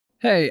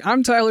Hey,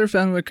 I'm Tyler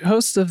Fenwick,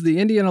 host of the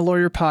Indiana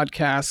Lawyer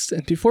Podcast,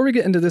 and before we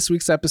get into this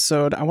week's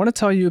episode, I want to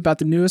tell you about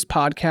the newest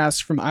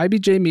podcast from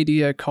IBJ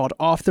Media called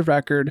Off the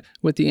Record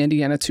with the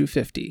Indiana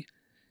 250.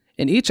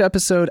 In each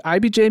episode,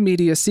 IBJ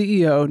Media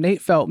CEO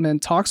Nate Feltman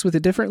talks with a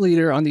different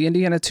leader on the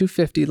Indiana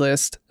 250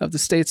 list of the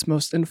state's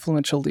most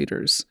influential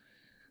leaders.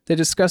 They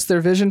discuss their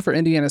vision for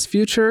Indiana's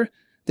future,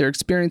 their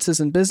experiences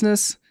in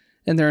business,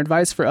 and their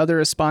advice for other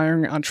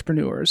aspiring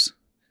entrepreneurs.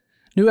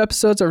 New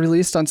episodes are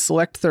released on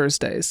select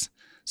Thursdays.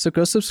 So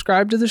go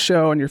subscribe to the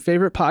show on your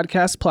favorite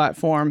podcast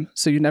platform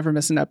so you never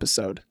miss an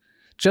episode.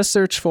 Just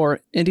search for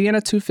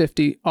Indiana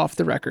 250 Off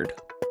the Record.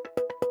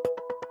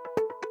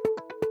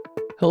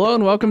 Hello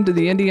and welcome to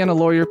the Indiana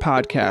Lawyer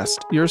Podcast,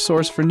 your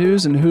source for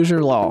news in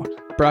Hoosier law,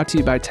 brought to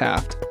you by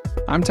Taft.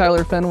 I'm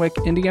Tyler Fenwick,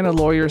 Indiana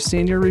Lawyer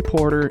Senior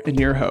Reporter and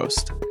your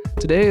host.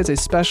 Today is a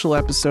special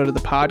episode of the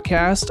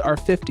podcast, our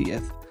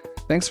 50th.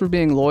 Thanks for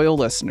being loyal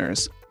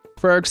listeners.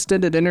 For our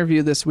extended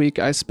interview this week,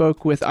 I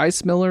spoke with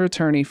Ice Miller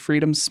attorney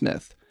Freedom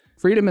Smith.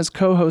 Freedom is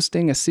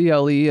co-hosting a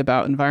CLE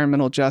about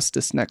environmental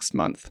justice next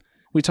month.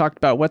 We talked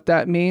about what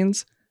that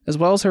means, as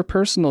well as her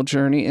personal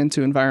journey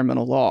into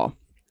environmental law.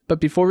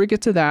 But before we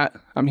get to that,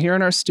 I'm here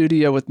in our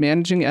studio with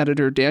managing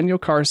editor Daniel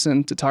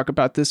Carson to talk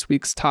about this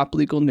week's top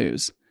legal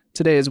news.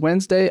 Today is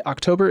Wednesday,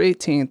 October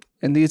 18th,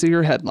 and these are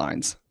your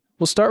headlines.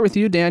 We'll start with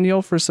you,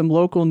 Daniel, for some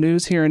local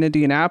news here in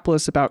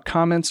Indianapolis about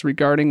comments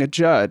regarding a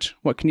judge.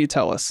 What can you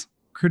tell us?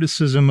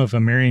 Criticism of a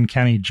Marion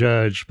County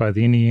judge by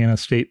the Indiana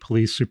State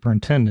Police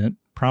Superintendent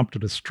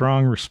prompted a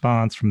strong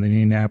response from the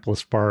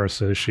Indianapolis Bar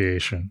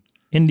Association.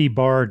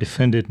 IndyBar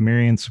defended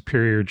Marion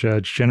Superior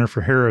Judge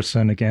Jennifer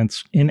Harrison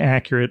against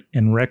inaccurate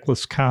and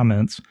reckless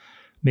comments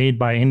made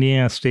by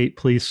Indiana State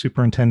Police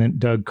Superintendent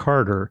Doug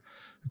Carter,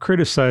 who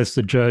criticized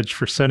the judge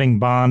for setting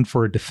bond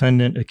for a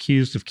defendant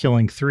accused of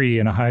killing 3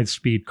 in a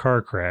high-speed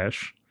car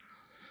crash.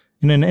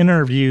 In an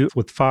interview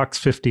with Fox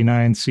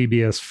 59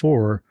 CBS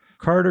 4,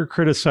 Carter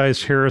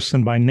criticized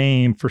Harrison by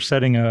name for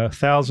setting a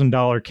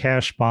 $1,000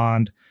 cash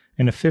bond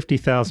and a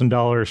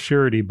 $50,000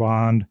 surety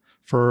bond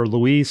for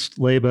Luis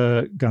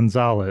Leyva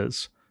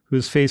Gonzalez, who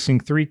is facing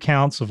 3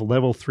 counts of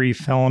level 3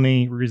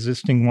 felony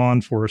resisting law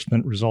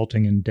enforcement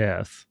resulting in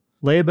death.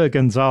 Leyva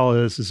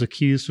Gonzalez is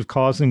accused of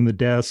causing the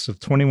deaths of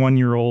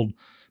 21-year-old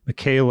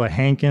Michaela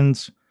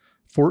Hankins,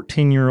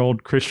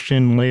 14-year-old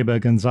Christian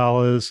Leyva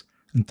Gonzalez,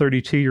 and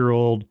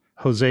 32-year-old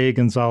Jose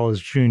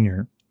Gonzalez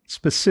Jr.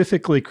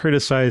 Specifically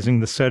criticizing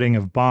the setting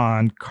of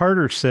bond,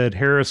 Carter said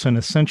Harrison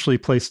essentially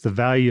placed the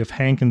value of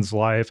Hankins'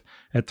 life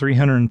at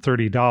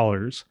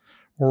 $330,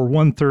 or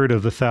 1/3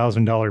 of the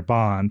 $1,000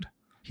 bond.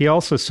 He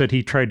also said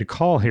he tried to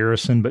call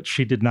Harrison, but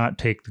she did not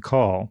take the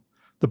call.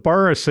 The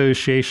Bar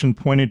Association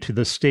pointed to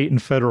the state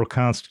and federal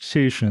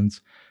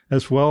constitutions,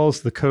 as well as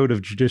the Code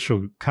of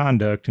Judicial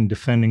Conduct in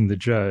defending the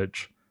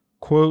judge.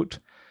 Quote,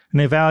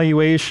 an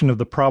evaluation of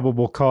the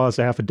probable cause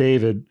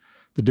affidavit,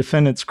 the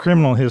defendant's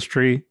criminal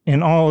history,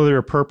 and all other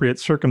appropriate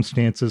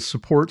circumstances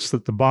supports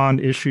that the bond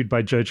issued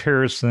by Judge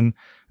Harrison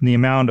in the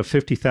amount of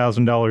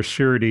 $50,000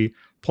 surety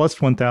plus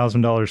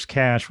 $1,000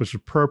 cash was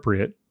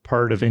appropriate,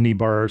 part of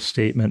IndyBar's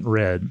statement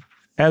read.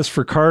 As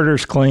for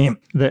Carter's claim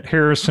that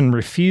Harrison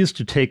refused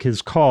to take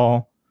his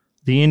call,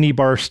 the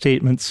IndyBar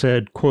statement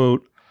said,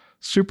 quote,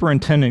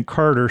 Superintendent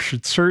Carter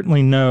should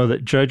certainly know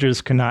that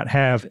judges cannot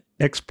have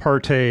ex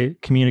parte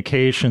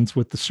communications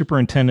with the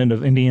superintendent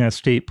of Indiana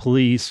State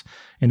Police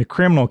in a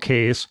criminal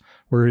case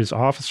where his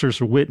officers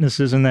are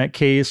witnesses in that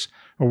case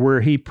or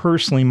where he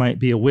personally might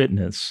be a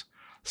witness.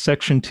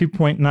 Section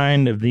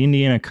 2.9 of the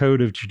Indiana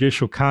Code of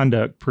Judicial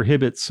Conduct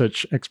prohibits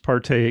such ex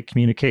parte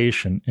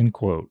communication, end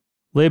quote.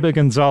 Leyva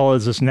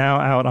Gonzalez is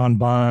now out on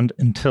bond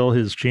until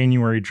his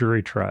January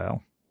jury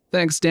trial.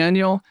 Thanks,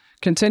 Daniel.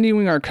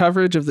 Continuing our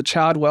coverage of the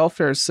child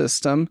welfare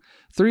system,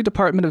 3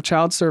 Department of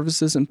Child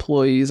Services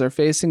employees are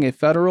facing a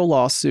federal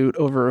lawsuit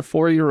over a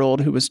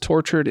 4-year-old who was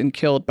tortured and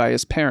killed by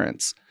his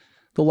parents.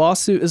 The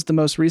lawsuit is the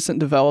most recent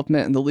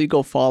development in the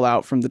legal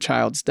fallout from the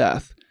child's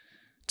death.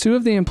 2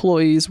 of the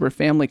employees were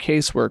family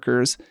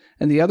caseworkers,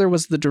 and the other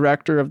was the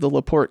director of the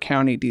LaPorte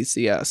County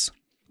DCS.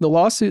 The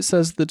lawsuit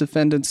says the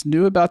defendants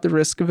knew about the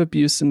risk of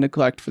abuse and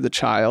neglect for the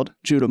child,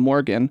 Judah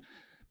Morgan,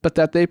 but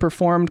that they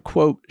performed,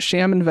 quote,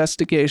 sham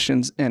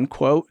investigations, end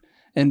quote,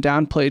 and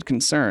downplayed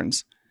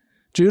concerns.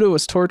 Judah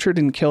was tortured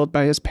and killed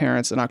by his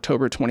parents in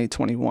October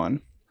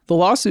 2021. The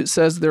lawsuit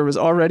says there was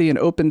already an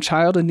open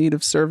child in need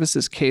of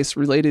services case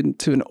related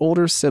to an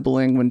older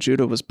sibling when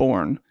Judah was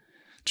born.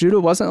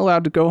 Judah wasn't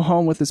allowed to go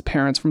home with his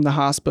parents from the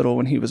hospital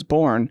when he was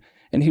born,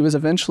 and he was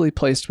eventually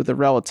placed with a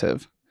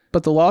relative.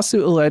 But the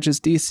lawsuit alleges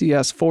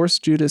DCS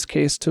forced Judah's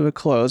case to a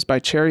close by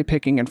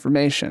cherry-picking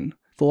information.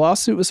 The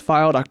lawsuit was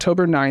filed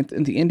October 9th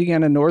in the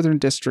Indiana Northern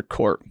District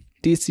Court.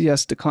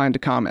 DCS declined to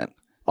comment.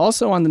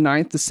 Also on the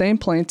 9th, the same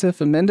plaintiff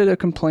amended a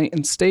complaint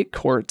in state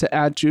court to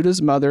add Judah's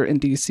mother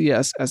and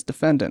DCS as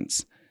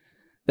defendants.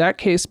 That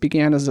case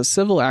began as a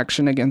civil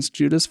action against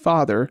Judah's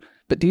father,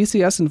 but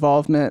DCS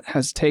involvement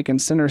has taken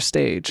center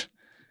stage.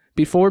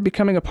 Before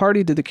becoming a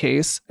party to the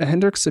case, a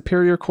Hendricks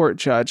Superior Court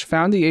judge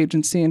found the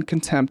agency in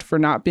contempt for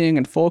not being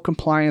in full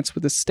compliance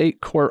with a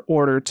state court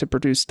order to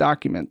produce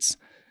documents.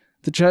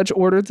 The judge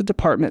ordered the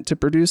department to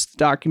produce the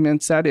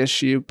documents at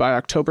issue by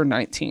October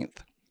 19th.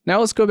 Now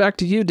let's go back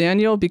to you,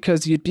 Daniel,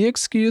 because you'd be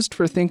excused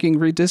for thinking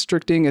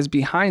redistricting is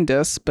behind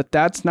us, but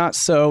that's not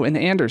so in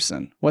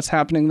Anderson. What's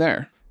happening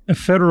there? A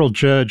federal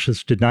judge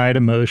has denied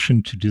a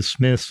motion to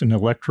dismiss an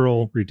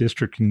electoral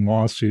redistricting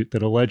lawsuit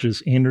that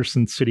alleges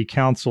Anderson City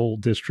Council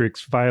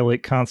districts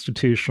violate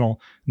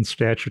constitutional and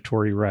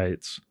statutory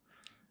rights.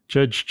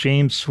 Judge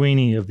James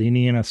Sweeney of the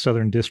Indiana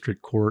Southern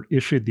District Court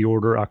issued the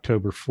order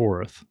October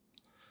 4th.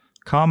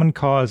 Common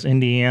Cause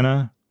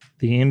Indiana,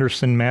 the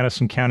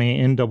Anderson-Madison County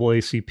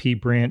NAACP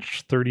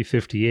Branch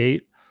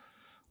 3058,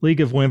 League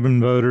of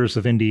Women Voters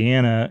of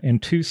Indiana,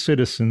 and 2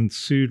 citizens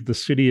sued the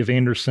City of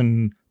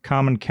Anderson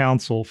Common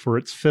Council for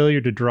its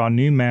failure to draw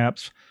new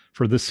maps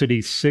for the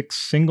city's 6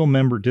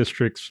 single-member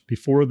districts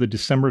before the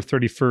December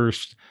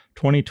 31st,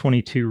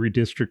 2022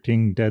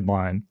 redistricting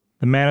deadline.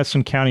 The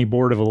Madison County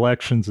Board of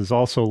Elections is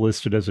also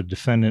listed as a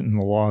defendant in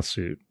the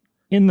lawsuit.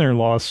 In their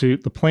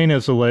lawsuit, the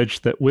plaintiffs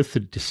alleged that with the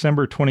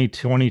December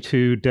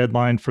 2022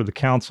 deadline for the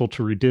council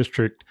to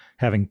redistrict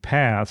having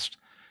passed,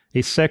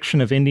 a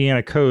section of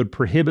Indiana Code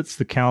prohibits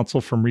the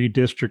council from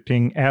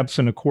redistricting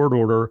absent a court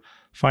order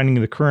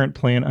finding the current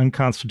plan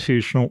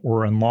unconstitutional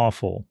or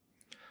unlawful.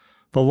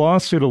 The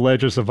lawsuit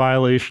alleges a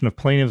violation of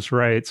plaintiffs'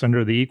 rights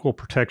under the Equal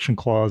Protection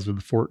Clause of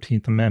the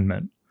 14th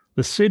Amendment.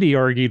 The city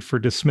argued for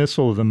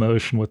dismissal of the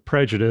motion with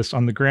prejudice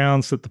on the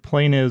grounds that the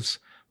plaintiffs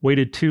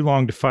waited too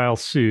long to file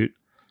suit,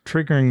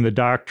 triggering the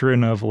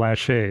doctrine of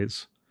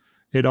laches.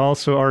 It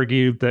also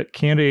argued that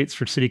candidates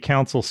for city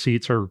council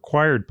seats are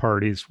required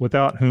parties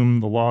without whom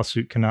the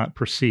lawsuit cannot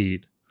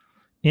proceed.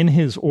 In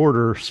his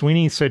order,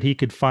 Sweeney said he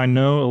could find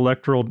no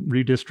electoral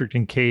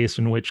redistricting case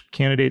in which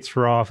candidates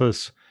for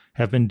office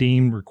have been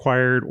deemed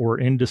required or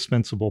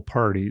indispensable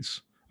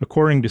parties.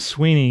 According to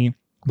Sweeney,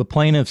 the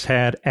plaintiffs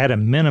had, at a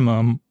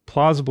minimum,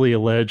 plausibly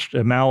alleged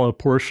a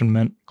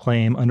malapportionment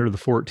claim under the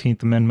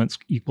 14th Amendment's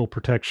Equal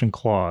Protection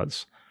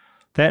Clause.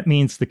 That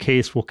means the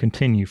case will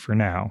continue for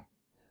now.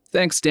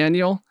 Thanks,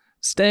 Daniel.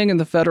 Staying in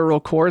the federal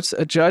courts,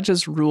 a judge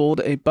has ruled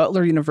a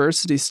Butler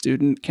University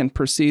student can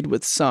proceed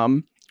with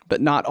some,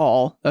 but not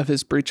all, of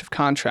his breach of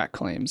contract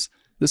claims.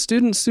 The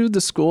student sued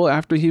the school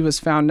after he was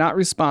found not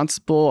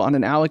responsible on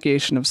an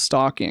allegation of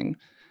stalking.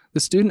 The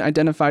student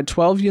identified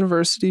 12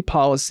 university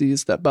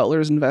policies that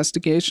Butler's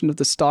investigation of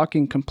the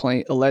stalking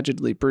complaint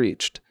allegedly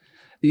breached.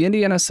 The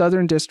Indiana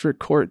Southern District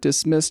Court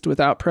dismissed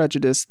without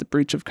prejudice the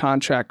breach of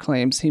contract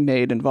claims he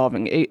made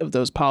involving 8 of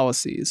those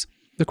policies.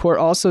 The court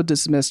also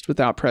dismissed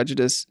without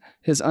prejudice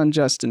his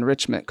unjust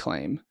enrichment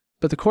claim.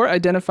 But the court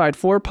identified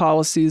 4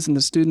 policies in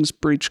the student's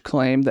breach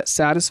claim that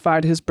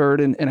satisfied his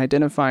burden in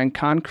identifying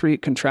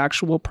concrete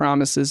contractual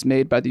promises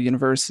made by the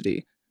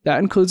university. That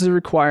includes the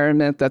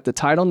requirement that the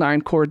Title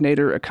IX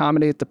coordinator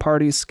accommodate the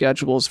parties'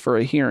 schedules for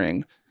a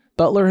hearing.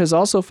 Butler has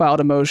also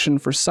filed a motion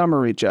for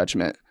summary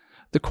judgment.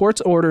 The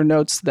court's order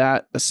notes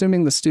that,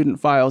 assuming the student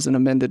files an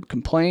amended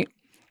complaint,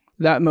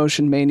 that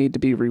motion may need to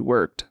be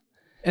reworked.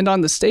 And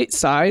on the state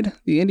side,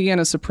 the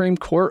Indiana Supreme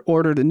Court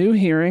ordered a new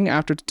hearing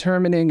after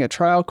determining a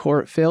trial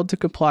court failed to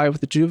comply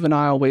with the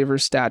juvenile waiver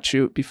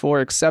statute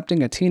before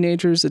accepting a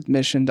teenager's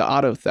admission to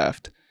auto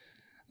theft.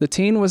 The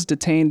teen was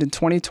detained in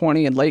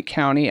 2020 in Lake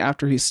County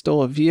after he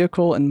stole a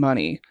vehicle and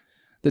money.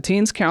 The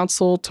teen's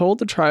counsel told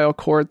the trial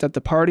court that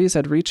the parties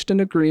had reached an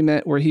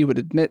agreement where he would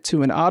admit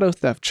to an auto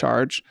theft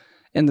charge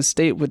and the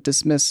state would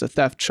dismiss a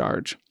theft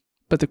charge.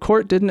 But the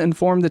court didn't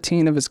inform the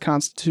teen of his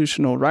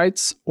constitutional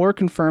rights or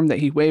confirm that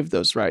he waived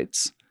those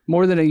rights.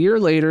 More than a year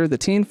later, the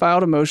teen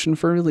filed a motion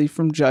for relief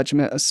from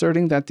judgment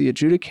asserting that the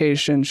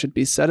adjudication should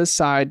be set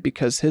aside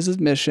because his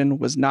admission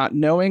was not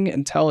knowing,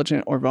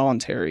 intelligent, or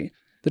voluntary.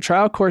 The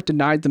trial court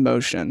denied the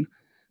motion,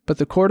 but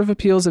the Court of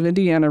Appeals of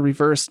Indiana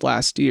reversed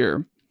last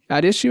year.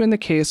 At issue in the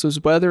case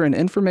was whether an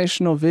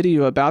informational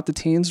video about the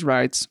teen's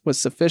rights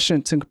was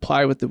sufficient to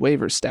comply with the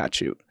waiver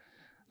statute.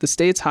 The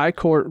state's high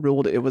court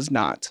ruled it was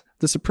not.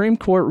 The Supreme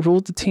Court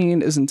ruled the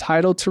teen is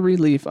entitled to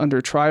relief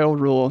under Trial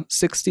Rule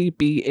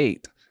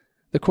 60B8.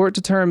 The court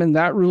determined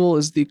that rule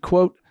is the,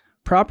 quote,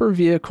 proper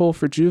vehicle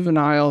for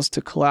juveniles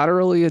to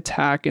collaterally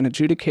attack an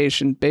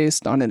adjudication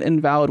based on an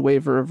invalid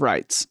waiver of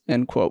rights,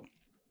 end quote.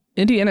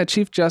 Indiana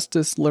Chief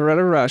Justice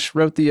Loretta Rush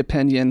wrote the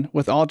opinion,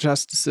 with all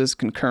justices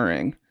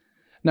concurring.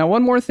 Now,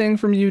 one more thing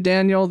from you,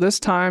 Daniel, this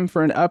time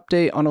for an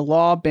update on a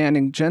law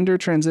banning gender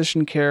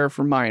transition care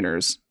for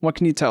minors. What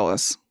can you tell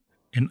us?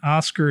 An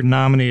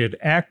Oscar-nominated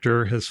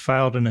actor has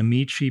filed an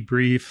amici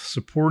brief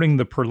supporting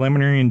the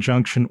preliminary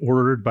injunction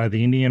ordered by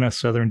the Indiana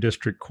Southern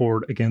District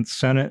Court against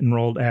Senate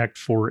Enrolled Act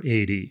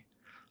 480.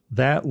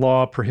 That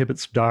law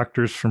prohibits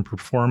doctors from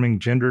performing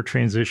gender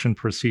transition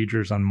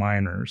procedures on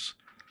minors.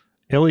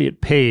 Elliot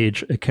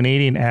Page, a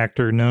Canadian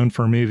actor known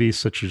for movies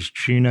such as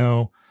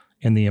Juno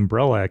and The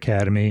Umbrella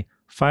Academy,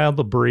 filed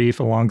the brief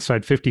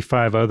alongside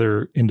 55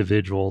 other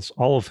individuals,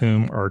 all of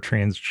whom are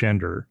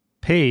transgender.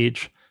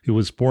 Page, who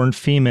was born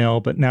female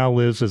but now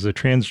lives as a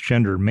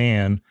transgender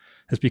man,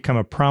 has become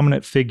a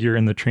prominent figure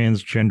in the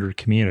transgender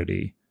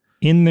community.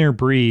 In their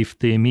brief,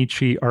 the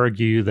amici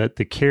argue that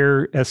the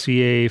care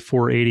SEA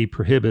 480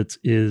 prohibits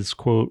is,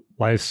 quote,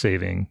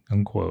 life-saving,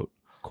 unquote.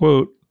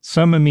 Quote,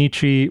 some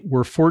amici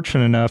were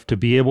fortunate enough to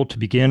be able to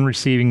begin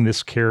receiving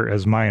this care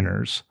as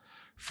minors.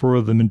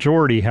 For the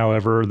majority,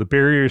 however, the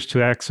barriers to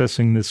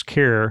accessing this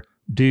care,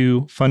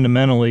 due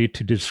fundamentally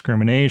to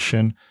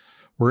discrimination,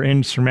 were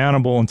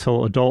insurmountable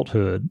until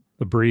adulthood,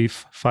 the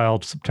brief,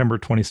 filed September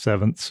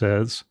 27th,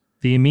 says.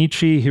 The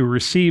amici who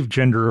received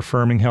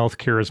gender-affirming health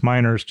care as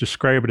minors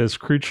describe it as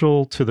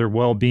crucial to their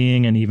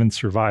well-being and even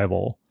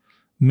survival.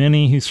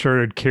 Many who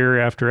started care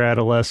after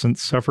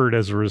adolescence suffered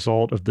as a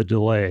result of the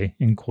delay,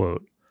 end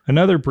quote.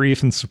 Another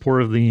brief in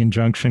support of the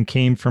injunction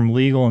came from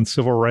legal and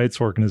civil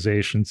rights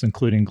organizations,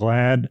 including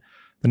GLAAD,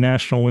 the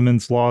National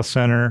Women's Law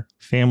Center,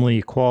 Family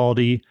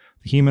Equality,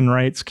 the Human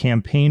Rights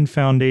Campaign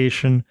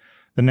Foundation,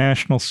 the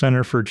National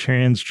Center for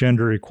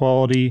Transgender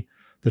Equality,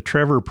 the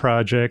Trevor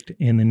Project,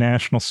 and the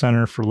National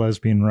Center for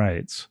Lesbian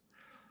Rights.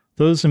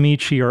 Those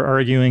amici are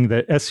arguing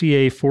that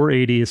SEA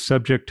 480 is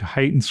subject to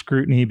heightened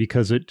scrutiny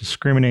because it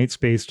discriminates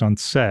based on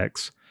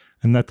sex,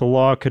 and that the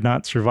law could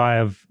not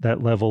survive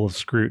that level of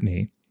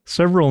scrutiny.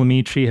 Several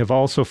amici have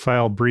also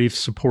filed briefs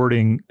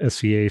supporting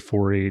SEA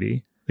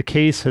 480. The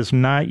case has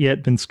not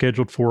yet been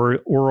scheduled for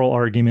oral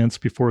arguments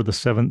before the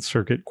Seventh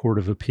Circuit Court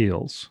of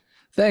Appeals.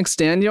 Thanks,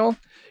 Daniel.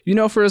 You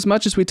know, for as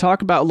much as we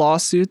talk about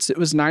lawsuits, it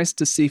was nice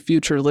to see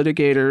future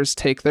litigators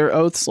take their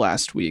oaths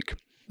last week.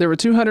 There were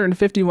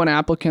 251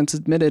 applicants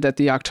admitted at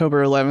the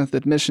October 11th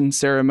admission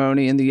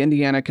ceremony in the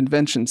Indiana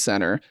Convention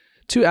Center.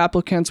 2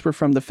 applicants were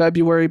from the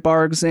February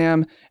bar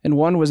exam, and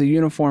 1 was a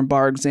uniform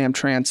bar exam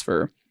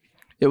transfer.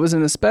 It was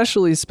an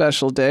especially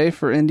special day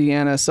for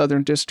Indiana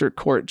Southern District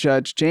Court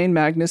Judge Jane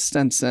Magnus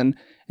Stenson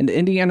and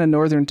Indiana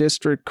Northern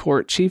District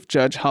Court Chief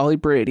Judge Holly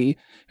Brady,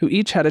 who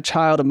each had a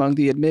child among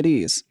the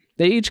admittees.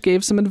 They each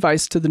gave some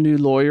advice to the new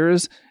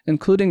lawyers,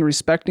 including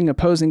respecting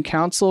opposing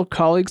counsel,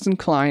 colleagues, and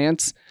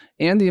clients,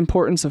 and the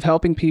importance of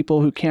helping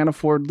people who can't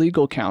afford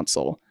legal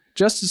counsel.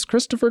 Justice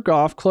Christopher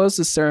Goff closed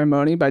the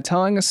ceremony by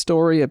telling a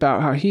story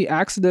about how he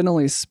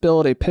accidentally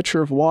spilled a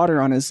pitcher of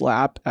water on his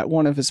lap at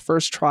one of his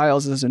first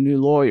trials as a new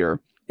lawyer.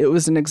 It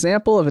was an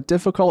example of a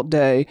difficult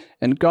day,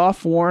 and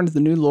Goff warned the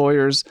new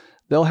lawyers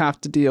they'll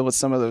have to deal with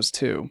some of those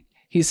too.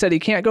 He said he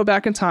can't go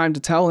back in time to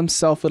tell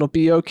himself it'll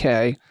be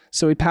okay,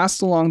 so he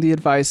passed along the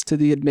advice to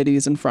the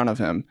admittees in front of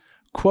him.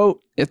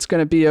 Quote, "It's going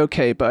to be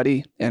okay,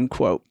 buddy," end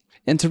quote.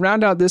 And to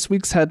round out this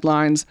week's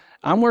headlines,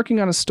 I'm working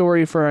on a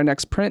story for our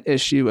next print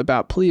issue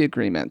about plea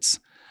agreements.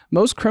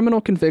 Most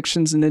criminal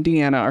convictions in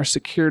Indiana are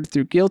secured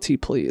through guilty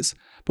pleas,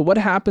 but what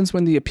happens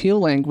when the appeal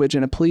language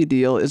in a plea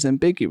deal is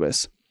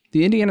ambiguous?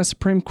 The Indiana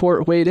Supreme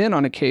Court weighed in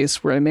on a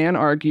case where a man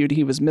argued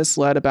he was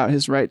misled about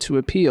his right to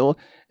appeal,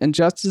 and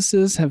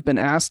justices have been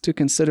asked to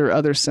consider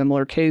other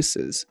similar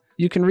cases.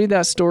 You can read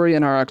that story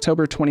in our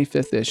October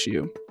 25th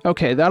issue.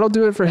 Okay, that'll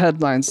do it for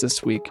headlines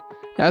this week.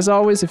 As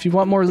always, if you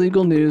want more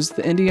legal news,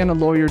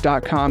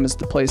 theindianalawyer.com is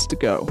the place to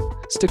go.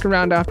 Stick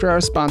around after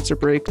our sponsor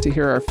break to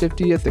hear our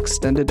 50th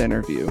extended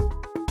interview.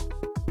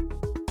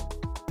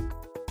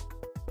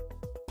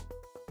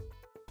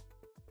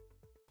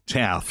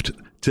 Taft,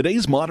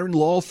 today's modern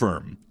law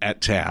firm. At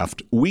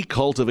Taft, we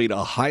cultivate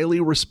a highly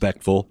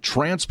respectful,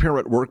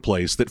 transparent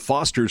workplace that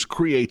fosters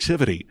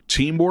creativity,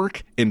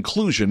 teamwork,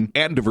 inclusion,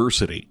 and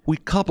diversity. We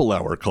couple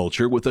our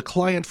culture with a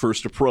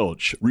client-first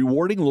approach,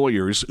 rewarding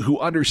lawyers who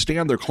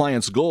understand their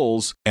clients'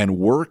 goals and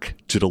work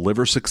to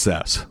deliver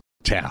success.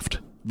 Taft,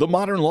 the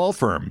modern law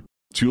firm.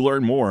 To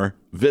learn more,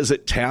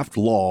 visit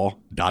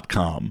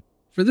taftlaw.com.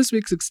 For this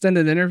week's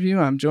extended interview,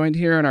 I'm joined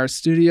here in our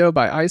studio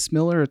by Ice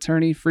Miller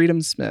attorney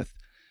Freedom Smith.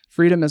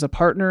 Freedom is a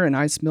partner in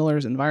Ice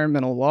Miller's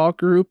environmental law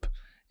group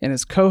and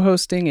is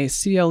co-hosting a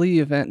CLE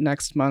event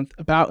next month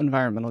about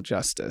environmental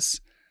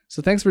justice.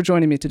 So thanks for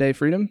joining me today,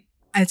 Freedom.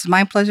 It's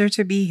my pleasure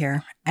to be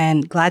here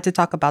and glad to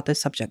talk about this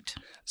subject.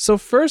 So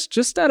first,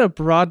 just at a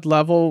broad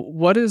level,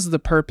 what is the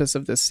purpose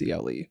of this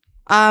CLE?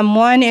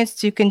 One is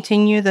to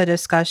continue the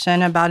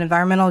discussion about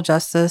environmental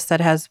justice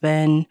that has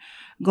been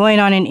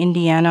going on in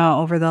Indiana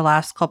over the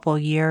last couple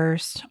of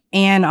years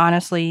and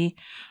honestly,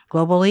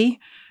 globally,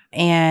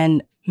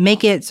 and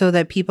make it so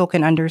that people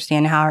can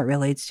understand how it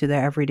relates to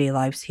their everyday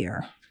lives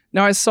here.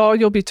 Now, I saw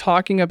you'll be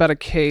talking about a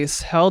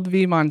case, Held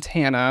v.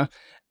 Montana,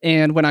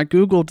 and when I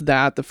Googled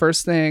that, the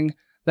first thing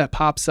that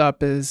pops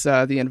up is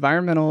the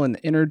Environmental and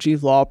Energy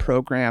Law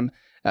program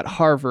at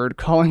Harvard,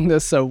 calling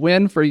this a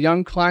win for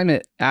young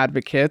climate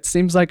advocates.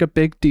 Seems like a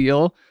big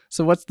deal.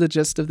 So what's the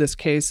gist of this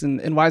case,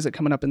 and why is it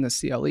coming up in the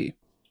CLE?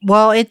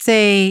 Well, it's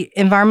a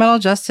environmental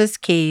justice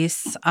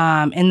case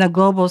in the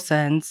global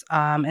sense,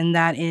 in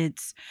that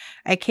it's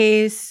a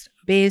case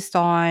based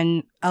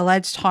on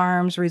alleged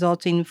harms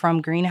resulting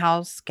from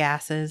greenhouse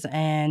gases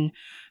and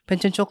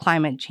potential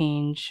climate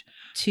change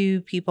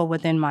to people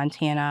within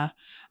Montana.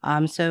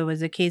 So it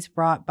was a case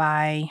brought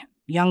by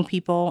young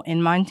people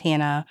in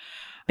Montana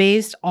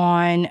based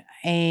on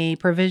a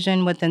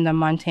provision within the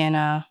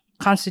Montana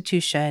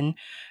Constitution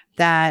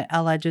that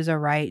alleges a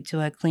right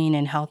to a clean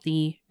and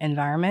healthy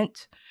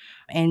environment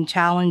and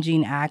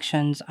challenging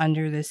actions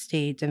under the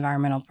state's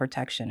Environmental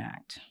Protection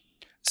Act.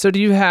 So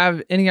do you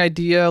have any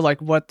idea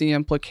like what the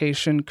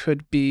implication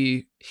could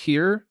be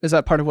here? Is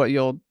that part of what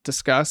you'll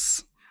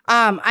discuss?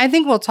 I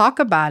think we'll talk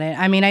about it.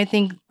 I mean, I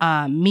think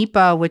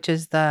MEPA, which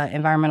is the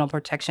Environmental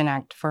Protection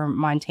Act for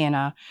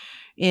Montana,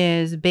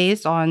 is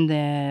based on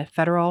the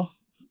federal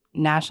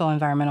National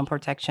Environmental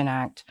Protection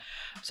Act.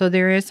 So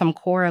there is some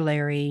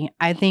corollary.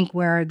 I think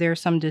where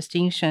there's some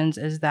distinctions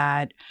is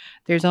that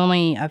there's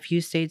only a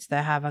few states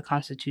that have a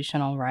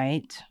constitutional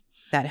right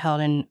that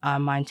held in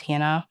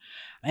Montana.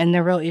 And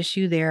the real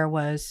issue there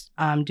was,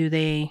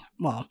 the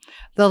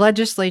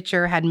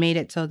legislature had made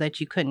it so that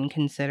you couldn't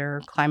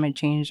consider climate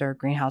change or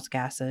greenhouse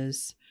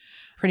gases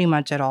pretty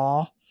much at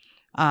all.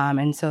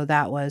 And so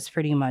that was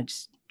pretty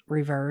much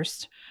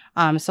reversed.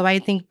 So I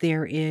think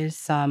there is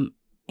some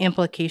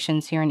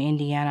implications here in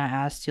Indiana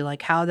as to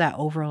like how that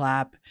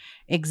overlap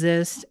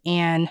exists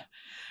and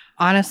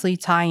honestly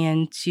tie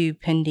into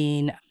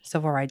pending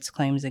civil rights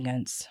claims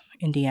against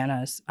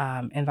Indiana's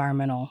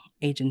environmental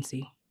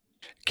agency.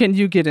 Can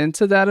you get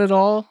into that at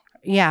all?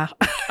 Yeah.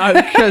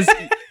 Because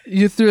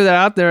you threw that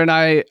out there and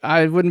I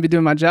wouldn't be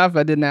doing my job if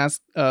I didn't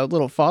ask a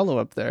little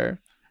follow-up there.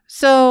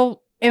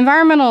 So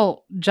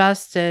environmental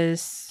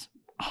justice,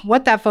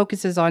 what that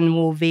focuses on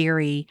will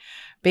vary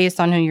based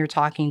on who you're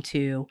talking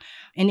to.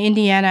 In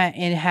Indiana,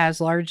 it has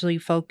largely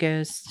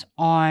focused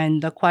on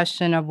the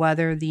question of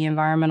whether the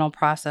environmental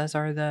process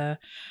or the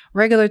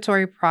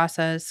regulatory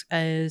process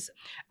is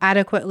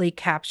adequately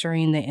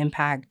capturing the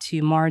impact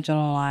to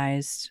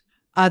marginalized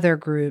other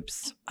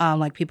groups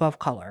like people of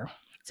color.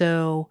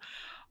 So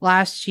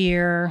last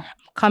year,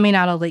 coming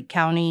out of Lake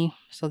County,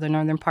 so the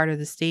northern part of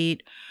the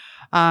state,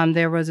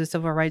 there was a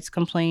civil rights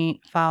complaint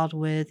filed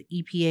with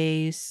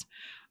EPA's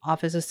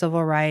Office of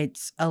Civil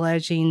Rights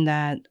alleging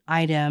that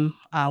IDEM,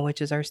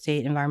 which is our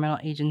state environmental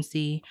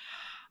agency,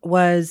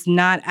 was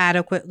not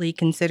adequately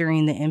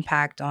considering the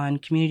impact on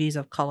communities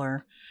of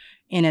color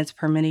in its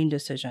permitting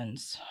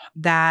decisions.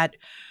 That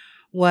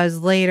was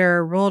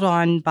later ruled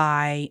on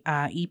by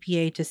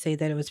EPA to say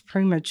that it was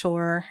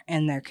premature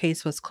and their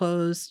case was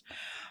closed.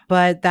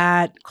 But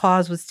that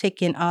cause was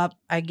taken up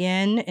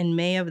again in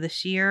May of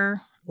this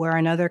year, where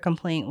another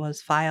complaint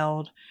was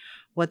filed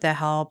with the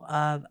help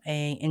of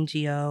a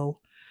NGO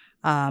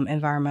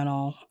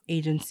environmental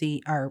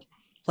agency or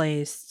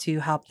place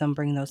to help them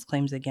bring those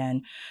claims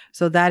again.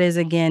 So that is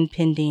again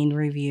pending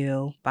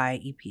review by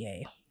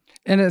EPA.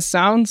 And it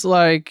sounds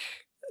like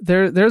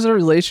there's a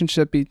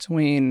relationship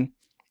between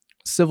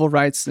civil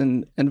rights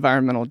and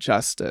environmental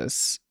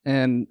justice.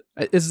 And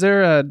is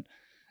there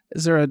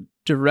a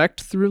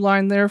direct through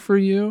line there for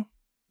you?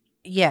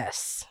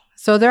 Yes.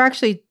 So they're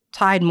actually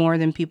tied more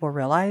than people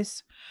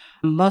realize.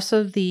 Most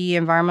of the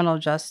environmental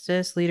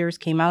justice leaders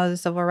came out of the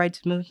civil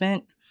rights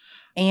movement.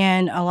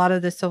 And a lot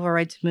of the civil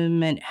rights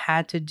movement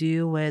had to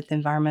do with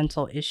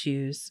environmental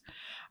issues.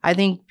 I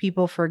think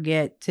people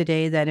forget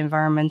today that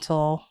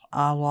environmental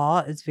law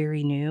is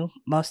very new.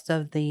 Most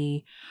of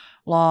the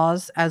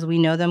laws, as we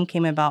know them,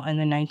 came about in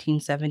the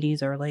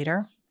 1970s or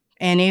later.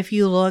 And if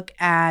you look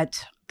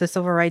at the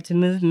civil rights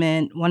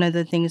movement, one of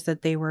the things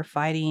that they were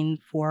fighting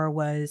for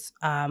was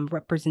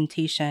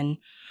representation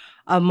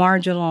of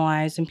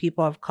marginalized and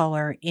people of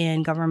color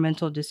in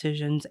governmental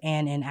decisions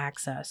and in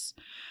access.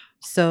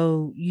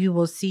 So you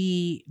will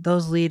see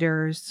those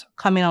leaders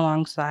coming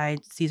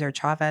alongside Cesar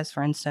Chavez,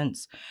 for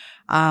instance,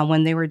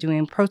 when they were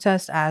doing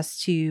protests as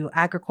to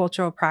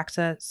agricultural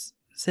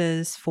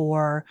practices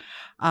for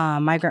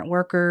migrant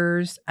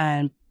workers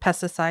and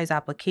pesticides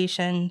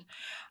application.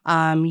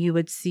 You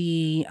would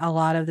see a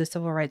lot of the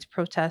civil rights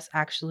protests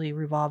actually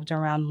revolved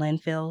around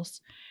landfills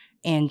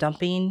and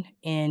dumping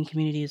in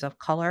communities of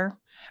color.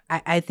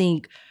 I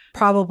think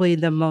probably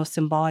the most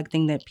symbolic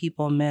thing that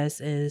people miss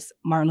is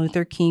Martin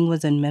Luther King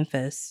was in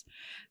Memphis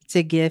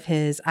to give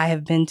his "I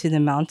have been to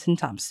the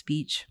mountaintop"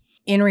 speech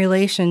in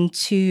relation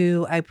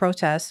to a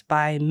protest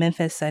by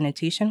Memphis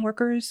sanitation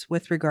workers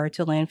with regard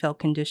to landfill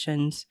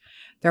conditions,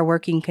 their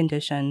working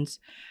conditions.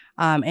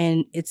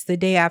 And it's the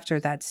day after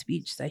that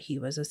speech that he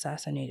was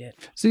assassinated.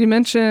 So you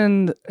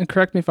mentioned, and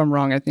correct me if I'm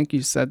wrong, I think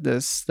you said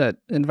this, that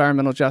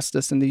environmental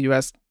justice in the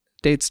U.S.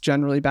 dates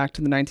generally back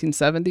to the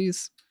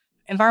 1970s?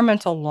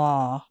 Environmental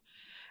law,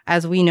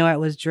 as we know it,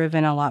 was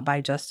driven a lot by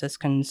justice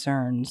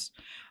concerns.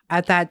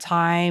 At that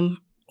time,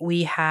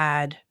 we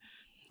had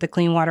the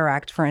Clean Water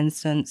Act, for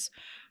instance.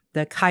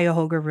 The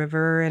Cuyahoga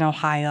River in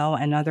Ohio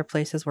and other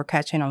places were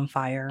catching on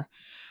fire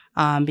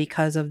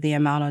because of the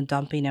amount of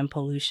dumping and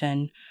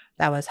pollution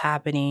that was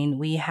happening.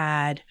 We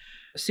had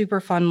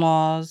Superfund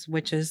laws,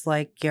 which is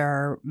like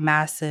your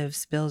massive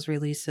spills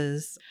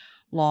releases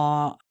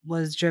law,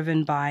 was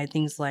driven by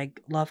things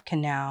like Love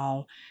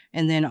Canal,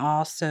 and then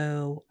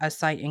also a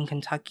site in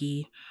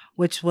Kentucky,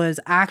 which was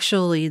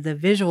actually the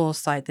visual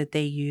site that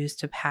they used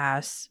to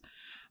pass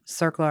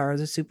CERCLA or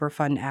the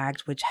Superfund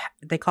Act, which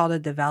they called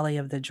it the Valley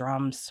of the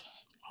Drums.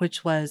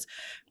 which was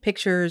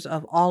pictures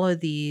of all of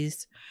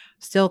these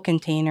still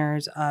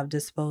containers of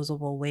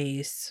disposable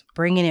waste,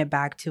 bringing it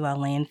back to a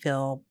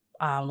landfill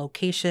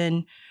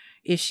location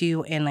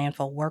issue and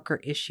landfill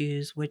worker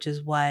issues, which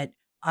is what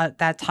at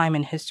that time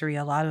in history,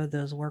 a lot of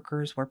those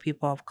workers were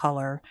people of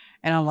color,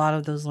 and a lot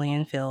of those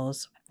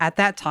landfills at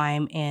that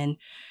time, and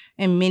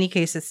in many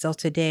cases still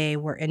today,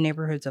 were in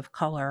neighborhoods of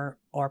color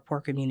or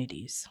poor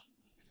communities.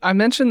 I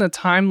mentioned the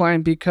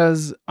timeline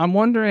because I'm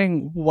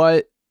wondering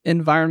what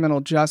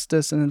environmental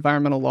justice and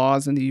environmental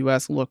laws in the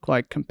U.S. look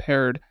like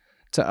compared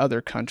to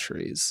other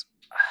countries.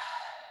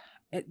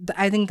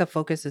 I think the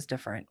focus is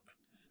different.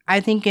 I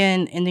think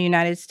in the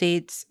United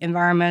States,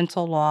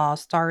 environmental law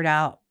started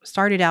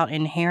out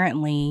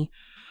inherently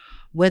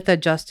with a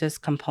justice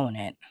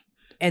component.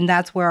 And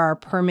that's where our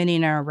permitting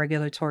and our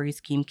regulatory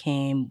scheme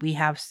came. We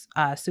have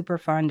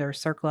Superfund or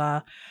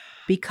CERCLA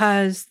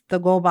because the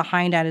goal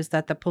behind that is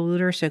that the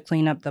polluter should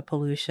clean up the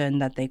pollution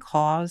that they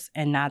cause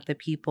and not the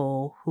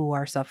people who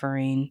are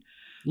suffering,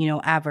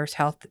 adverse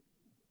health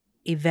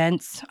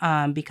events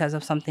because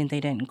of something they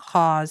didn't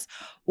cause,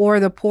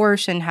 or the poor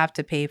shouldn't have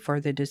to pay for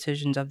the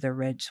decisions of the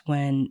rich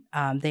when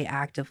they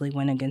actively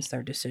went against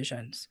their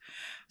decisions.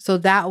 So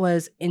that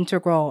was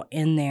integral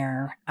in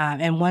there.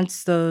 And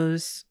once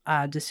those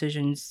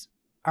decisions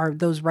or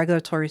those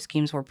regulatory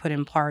schemes were put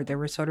in part, there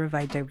was sort of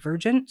a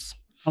divergence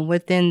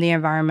within the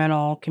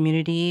environmental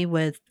community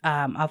with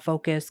a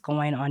focus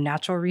going on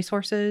natural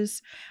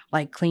resources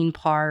like clean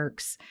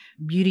parks,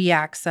 beauty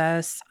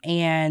access,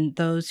 and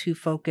those who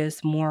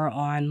focus more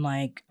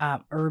on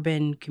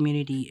urban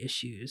community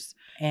issues.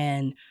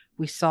 And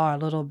we saw a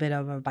little bit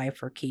of a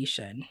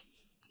bifurcation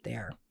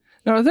there.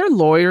 Now, are there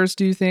lawyers,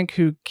 do you think,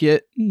 who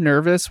get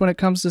nervous when it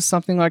comes to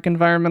something like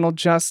environmental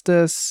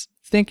justice,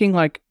 thinking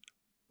like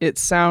it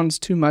sounds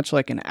too much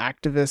like an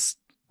activist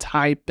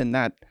type and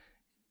that,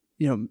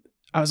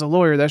 I was a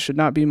lawyer, that should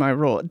not be my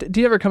role.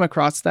 Do you ever come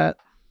across that?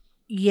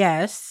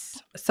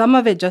 Yes. Some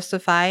of it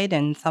justified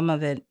and some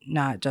of it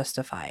not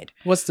justified.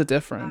 What's the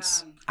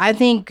difference? I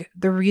think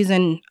the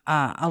reason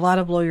a lot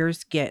of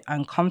lawyers get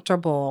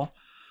uncomfortable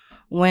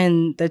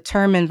when the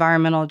term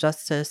environmental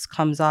justice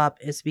comes up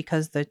is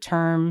because the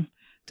term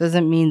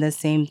doesn't mean the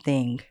same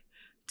thing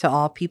to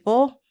all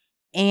people.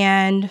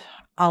 And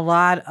a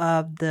lot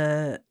of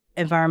the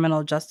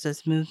environmental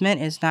justice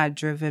movement is not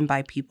driven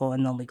by people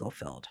in the legal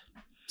field.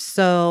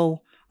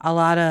 So a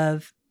lot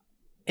of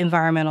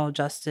environmental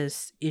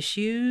justice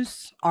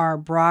issues are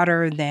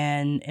broader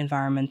than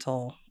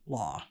environmental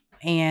law.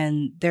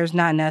 And there's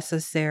not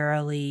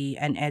necessarily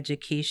an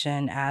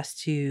education as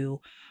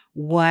to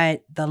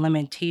what the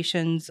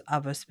limitations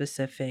of a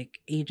specific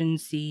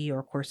agency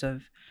or course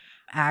of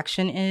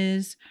action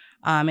is.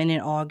 And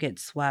it all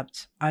gets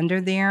swept under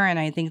there. And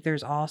I think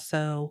there's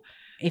also,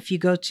 if you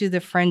go to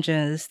the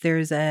fringes,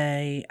 there's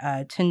a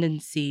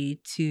tendency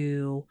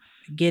to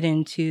get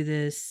into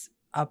this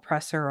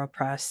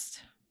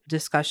oppressor-oppressed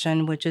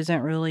discussion, which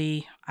isn't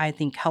really, I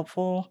think,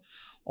 helpful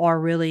or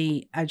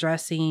really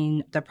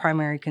addressing the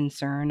primary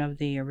concern of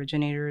the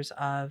originators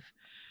of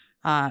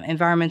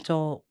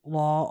environmental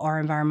law or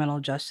environmental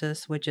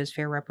justice, which is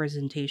fair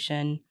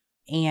representation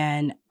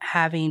and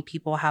having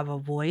people have a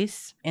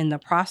voice in the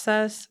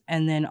process,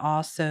 and then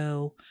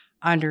also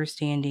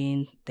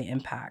understanding the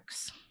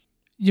impacts.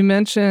 You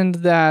mentioned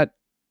that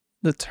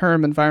the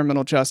term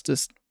environmental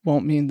justice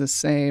won't mean the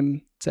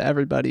same to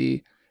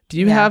everybody. Do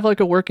you have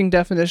a working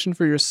definition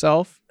for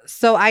yourself?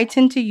 So I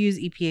tend to use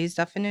EPA's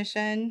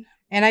definition,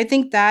 and I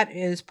think that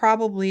is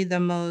probably the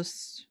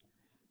most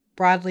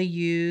broadly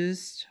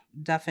used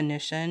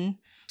definition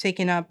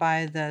taken up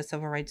by the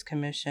Civil Rights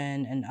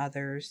Commission and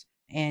others.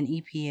 And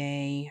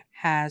EPA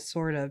has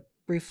sort of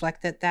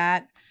reflected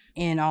that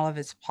in all of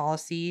its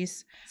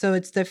policies. So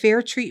it's the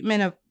fair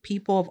treatment of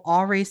people of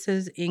all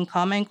races,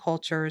 income, and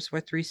cultures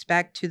with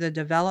respect to the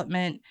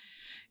development,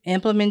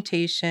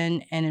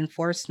 implementation, and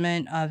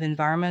enforcement of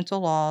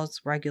environmental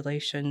laws,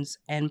 regulations,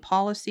 and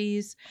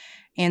policies,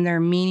 and their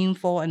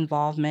meaningful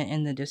involvement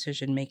in the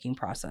decision-making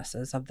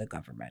processes of the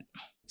government.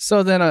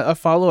 So then a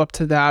follow-up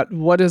to that,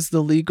 what is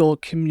the legal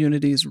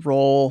community's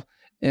role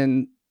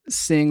in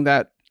seeing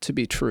that to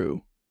be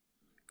true?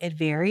 It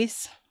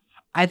varies.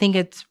 I think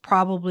it's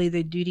probably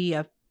the duty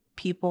of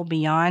people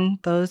beyond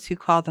those who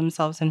call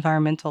themselves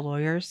environmental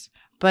lawyers.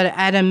 But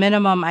at a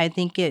minimum, I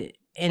think it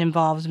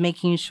involves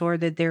making sure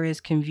that there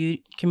is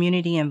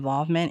community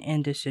involvement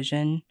in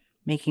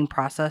decision-making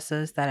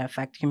processes that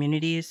affect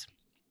communities.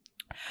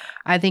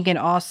 I think it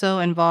also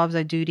involves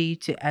a duty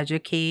to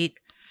educate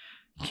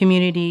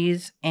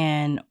communities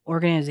and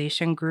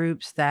organization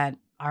groups that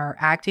are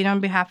acting on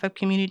behalf of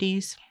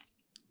communities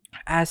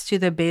as to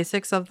the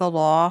basics of the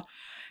law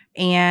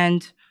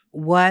and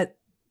what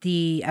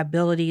the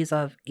abilities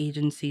of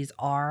agencies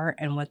are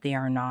and what they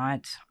are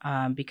not,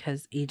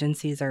 because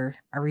agencies are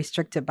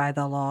restricted by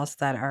the laws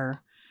that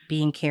are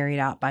being carried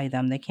out by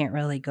them. They can't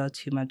really go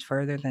too much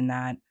further than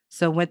that.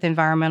 So with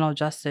environmental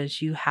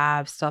justice, you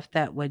have stuff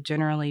that would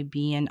generally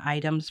be in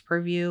items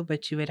purview,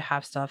 but you would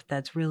have stuff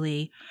that's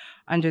really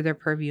under the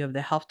purview of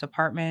the health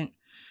department.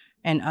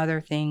 and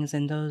other things,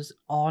 and those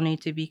all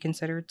need to be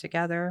considered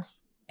together.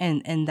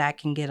 And that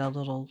can get a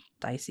little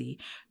dicey.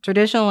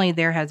 Traditionally,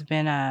 there has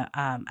been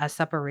a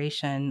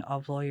separation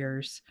of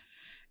lawyers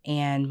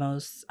and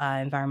most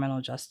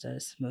environmental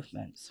justice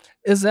movements.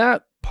 Is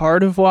that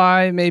part of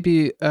why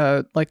maybe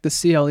like the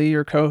CLE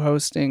you're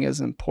co-hosting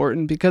is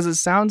important? Because it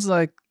sounds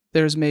like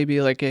there's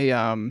maybe like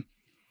a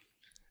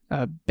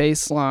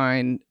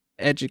baseline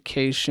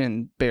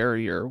education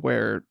barrier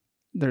where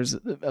there's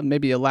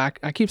maybe a lack.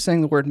 I keep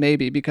saying the word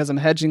maybe because I'm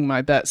hedging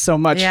my bet so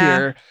much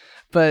here.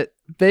 But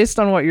based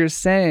on what you're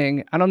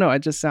saying, I don't know. It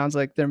just sounds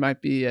like there might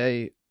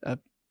be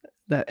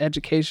that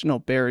educational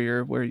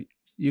barrier where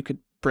you could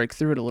break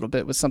through it a little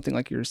bit with something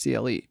like your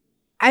CLE.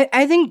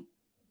 I think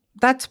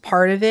that's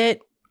part of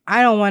it.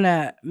 I don't want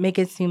to make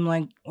it seem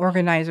like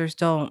organizers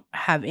don't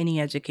have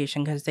any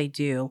education, because they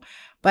do.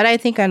 But I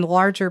think a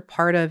larger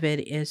part of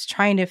it is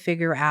trying to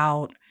figure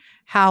out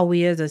how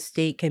we as a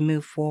state can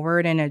move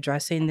forward in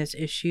addressing this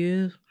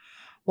issue,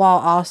 while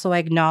also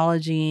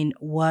acknowledging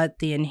what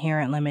the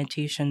inherent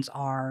limitations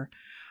are,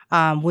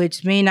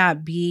 which may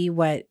not be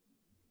what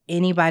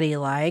anybody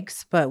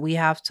likes, but we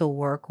have to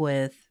work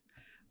with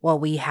what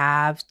we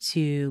have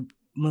to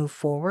move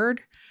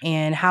forward.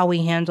 And how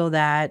we handle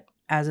that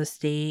as a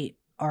state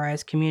or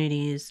as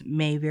communities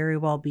may very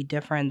well be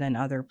different than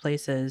other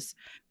places,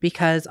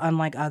 because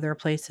unlike other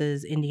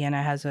places,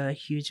 Indiana has a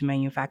huge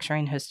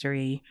manufacturing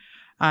history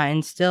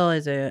and still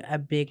is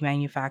a big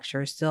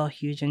manufacturer, still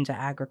huge into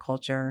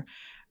agriculture.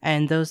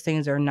 And those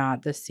things are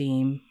not the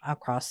same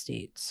across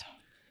states.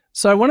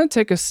 So I want to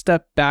take a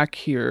step back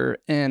here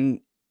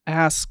and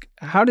ask,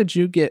 how did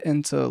you get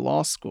into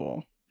law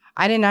school?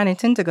 I did not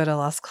intend to go to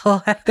law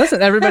school.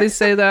 Doesn't everybody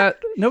say that?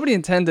 Nobody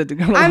intended to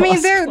go to law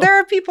school. There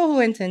are people who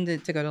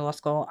intended to go to law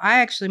school.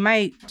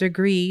 My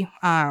degree,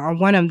 or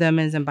one of them,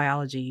 is in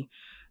biology.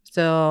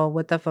 So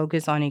with a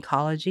focus on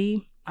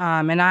ecology.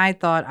 And I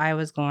thought I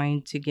was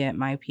going to get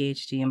my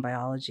PhD in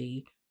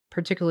biology,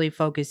 particularly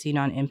focusing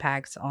on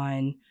impacts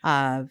on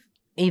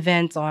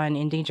events on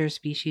endangered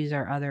species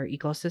or other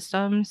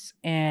ecosystems.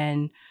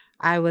 And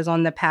I was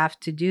on the path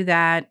to do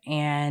that.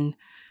 And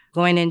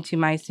going into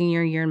my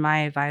senior year, my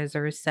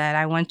advisor said,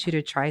 I want you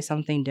to try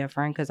something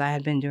different, because I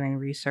had been doing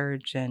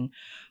research and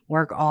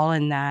work all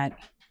in that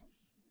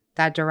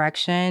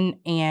direction.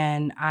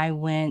 And I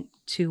went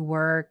to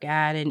work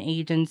at an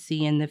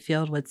agency in the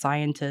field with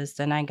scientists,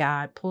 and I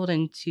got pulled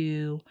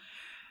into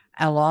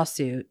a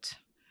lawsuit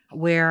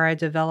where a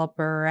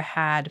developer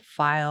had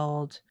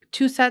filed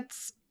 2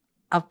 sets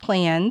of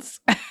plans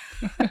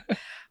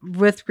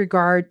with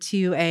regard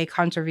to a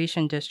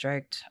conservation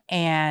district,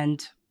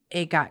 and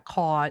it got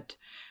caught,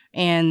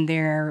 and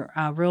their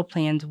real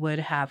plans would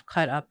have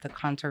cut up the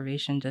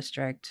conservation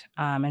district.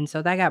 And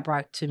so that got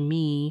brought to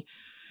me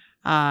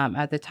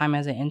at the time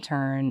as an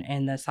intern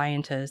and the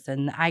scientist.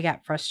 And I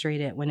got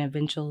frustrated when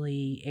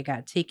eventually it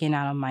got taken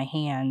out of my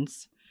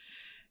hands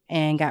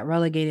and got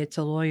relegated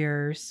to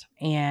lawyers,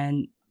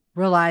 and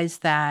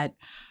realized that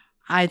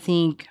I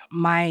think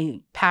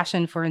my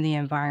passion for the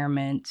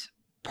environment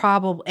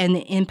and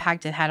the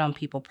impact it had on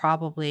people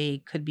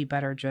probably could be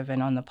better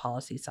driven on the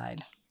policy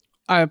side.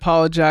 I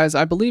apologize.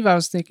 I believe I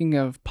was thinking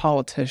of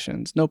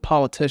politicians. No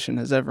politician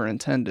has ever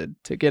intended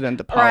to get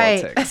into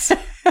politics.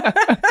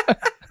 Right.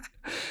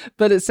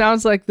 But it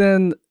sounds like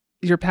then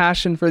your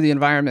passion for the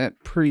environment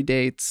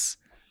predates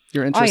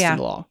your interest in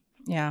law.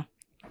 Yeah.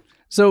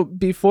 So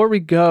before we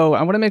go,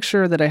 I want to make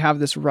sure that I have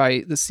this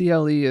right. The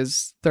CLE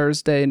is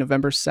Thursday,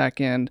 November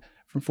 2nd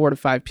from 4 to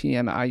 5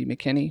 p.m. at IU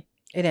McKinney.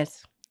 It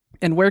is.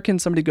 And where can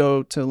somebody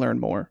go to learn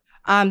more?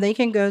 They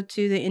can go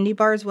to the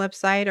IndyBar's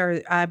website,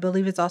 or I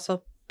believe it's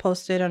also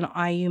posted on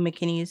IU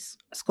McKinney's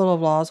School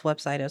of Law's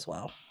website as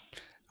well.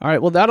 All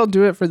right. Well, that'll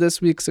do it for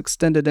this week's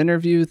extended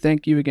interview.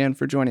 Thank you again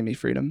for joining me,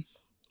 Freedom.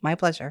 My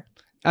pleasure.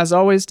 As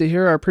always, to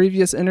hear our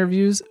previous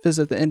interviews,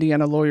 visit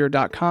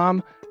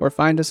theindianalawyer.com or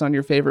find us on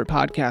your favorite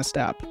podcast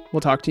app.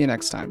 We'll talk to you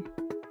next time.